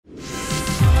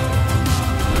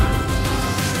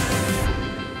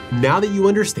Now that you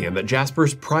understand that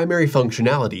Jasper's primary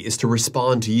functionality is to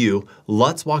respond to you,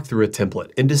 let's walk through a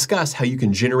template and discuss how you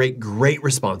can generate great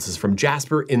responses from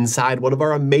Jasper inside one of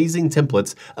our amazing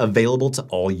templates available to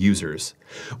all users.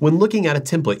 When looking at a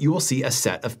template, you will see a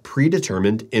set of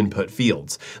predetermined input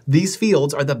fields. These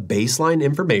fields are the baseline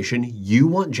information you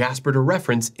want Jasper to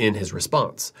reference in his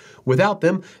response. Without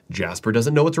them, Jasper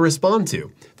doesn't know what to respond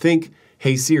to. Think,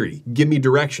 "Hey Siri, give me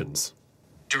directions."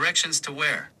 Directions to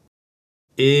where?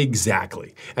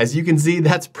 Exactly. As you can see,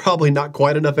 that's probably not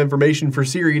quite enough information for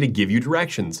Siri to give you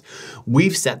directions.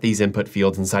 We've set these input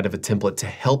fields inside of a template to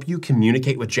help you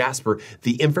communicate with Jasper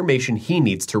the information he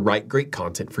needs to write great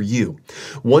content for you.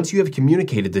 Once you have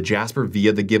communicated to Jasper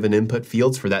via the given input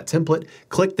fields for that template,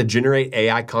 click the Generate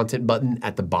AI Content button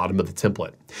at the bottom of the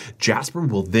template. Jasper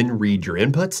will then read your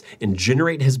inputs and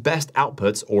generate his best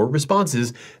outputs or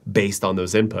responses based on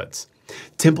those inputs.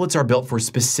 Templates are built for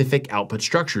specific output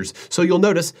structures, so you'll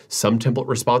notice some template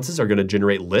responses are going to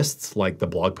generate lists like the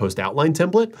blog post outline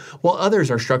template, while others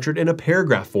are structured in a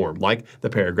paragraph form like the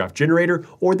paragraph generator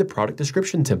or the product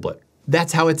description template.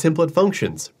 That's how a template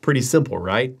functions. Pretty simple,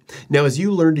 right? Now, as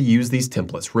you learn to use these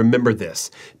templates, remember this: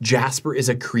 Jasper is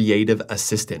a creative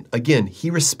assistant. Again,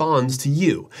 he responds to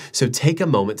you. So take a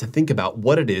moment to think about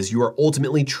what it is you are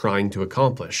ultimately trying to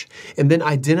accomplish, and then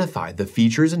identify the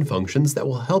features and functions that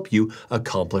will help you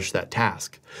accomplish that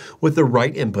task. With the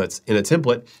right inputs in a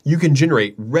template, you can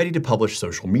generate ready-to-publish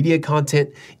social media content,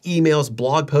 emails,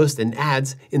 blog posts, and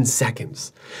ads in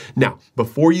seconds. Now,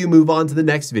 before you move on to the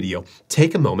next video,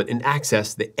 take a moment and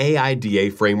access the AIDA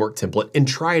framework template and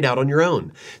try it out on your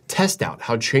own. Test out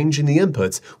how changing the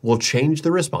inputs will change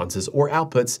the responses or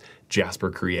outputs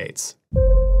Jasper creates.